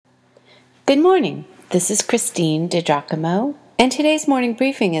Good morning. This is Christine DiGiacomo, and today's morning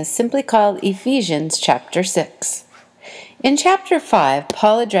briefing is simply called Ephesians chapter 6. In chapter 5,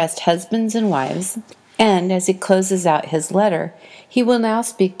 Paul addressed husbands and wives, and as he closes out his letter, he will now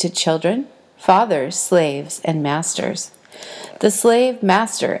speak to children, fathers, slaves, and masters. The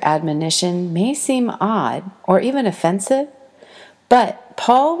slave-master admonition may seem odd or even offensive, but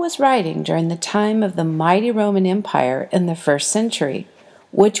Paul was writing during the time of the mighty Roman Empire in the 1st century,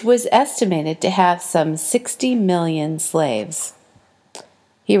 which was estimated to have some 60 million slaves.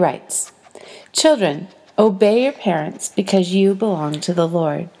 He writes, "Children, obey your parents because you belong to the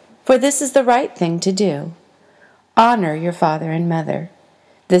Lord, for this is the right thing to do. Honor your father and mother.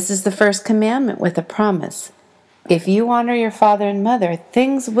 This is the first commandment with a promise. If you honor your father and mother,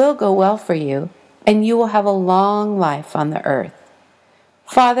 things will go well for you, and you will have a long life on the earth.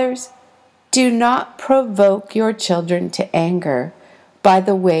 Fathers, do not provoke your children to anger by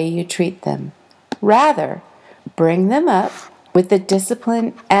the way you treat them. Rather, bring them up with the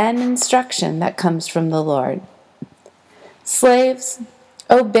discipline and instruction that comes from the Lord. Slaves,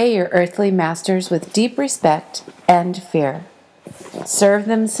 obey your earthly masters with deep respect and fear. Serve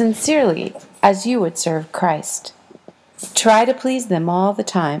them sincerely as you would serve Christ. Try to please them all the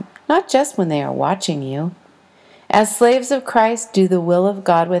time, not just when they are watching you. As slaves of Christ, do the will of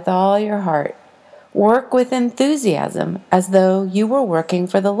God with all your heart. Work with enthusiasm as though you were working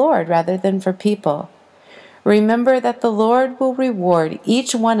for the Lord rather than for people. Remember that the Lord will reward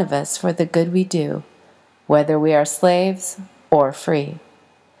each one of us for the good we do, whether we are slaves or free.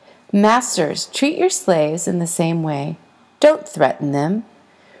 Masters, treat your slaves in the same way. Don't threaten them.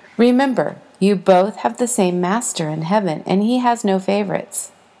 Remember, you both have the same master in heaven, and he has no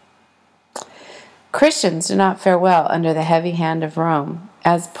favorites. Christians do not fare well under the heavy hand of Rome,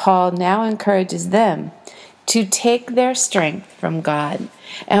 as Paul now encourages them to take their strength from God.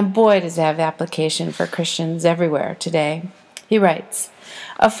 And boy, does it have application for Christians everywhere today. He writes,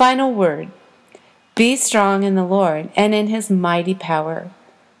 "A final word. Be strong in the Lord and in his mighty power.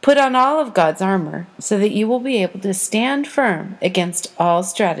 Put on all of God's armor so that you will be able to stand firm against all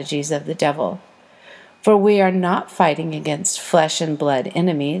strategies of the devil. For we are not fighting against flesh and blood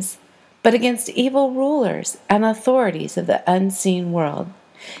enemies, but against evil rulers and authorities of the unseen world,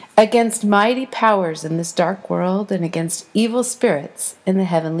 against mighty powers in this dark world, and against evil spirits in the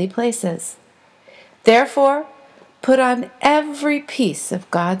heavenly places. Therefore, put on every piece of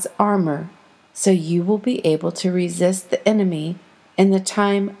God's armor, so you will be able to resist the enemy in the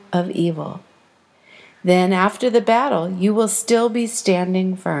time of evil. Then, after the battle, you will still be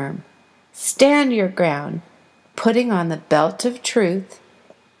standing firm. Stand your ground, putting on the belt of truth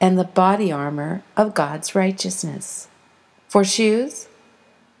and the body armor of God's righteousness. For shoes,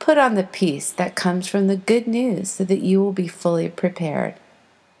 put on the peace that comes from the good news so that you will be fully prepared.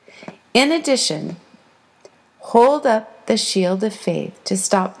 In addition, hold up the shield of faith to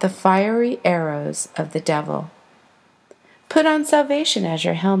stop the fiery arrows of the devil. Put on salvation as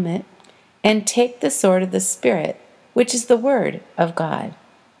your helmet and take the sword of the Spirit, which is the word of God."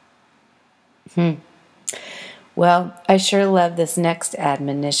 Well, I sure love this next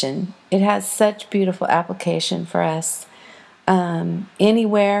admonition. It has such beautiful application for us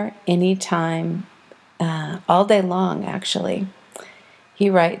anywhere, anytime, all day long, actually. He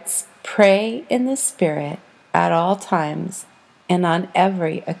writes, "Pray in the Spirit at all times and on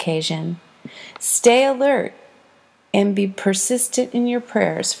every occasion. Stay alert and be persistent in your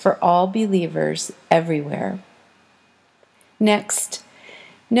prayers for all believers everywhere." Next,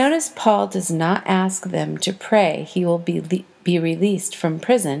 notice Paul does not ask them to pray he will be released from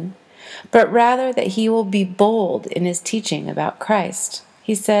prison, but rather that he will be bold in his teaching about Christ.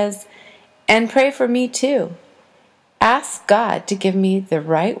 He says, "And pray for me too. Ask God to give me the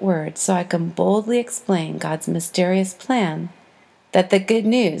right words so I can boldly explain God's mysterious plan that the good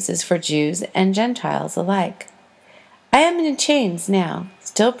news is for Jews and Gentiles alike. I am in chains now,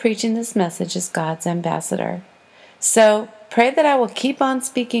 still preaching this message as God's ambassador. So pray that I will keep on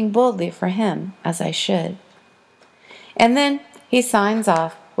speaking boldly for him as I should." And then he signs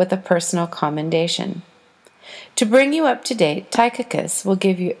off with a personal commendation. "To bring you up to date, Tychicus will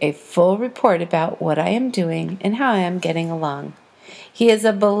give you a full report about what I am doing and how I am getting along. He is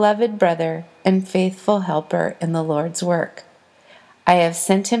a beloved brother and faithful helper in the Lord's work. I have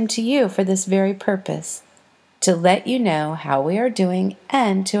sent him to you for this very purpose, to let you know how we are doing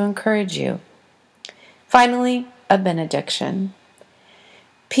and to encourage you." Finally, a benediction.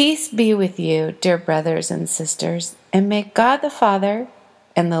 "Peace be with you, dear brothers and sisters, and may God the Father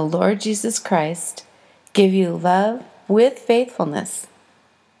and the Lord Jesus Christ give you love with faithfulness.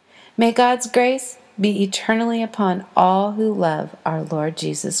 May God's grace be eternally upon all who love our Lord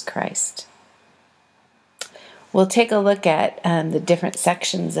Jesus Christ." We'll take a look at the different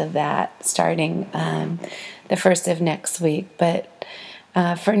sections of that starting the first of next week. But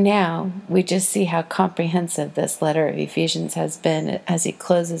for now, we just see how comprehensive this letter of Ephesians has been as he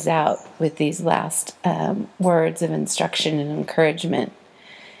closes out with these last words of instruction and encouragement.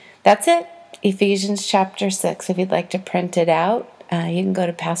 That's it, Ephesians chapter 6. If you'd like to print it out, you can go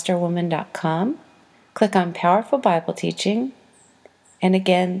to pastorwoman.com, click on Powerful Bible Teaching, and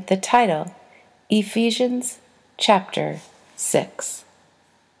again, the title, Ephesians chapter 6.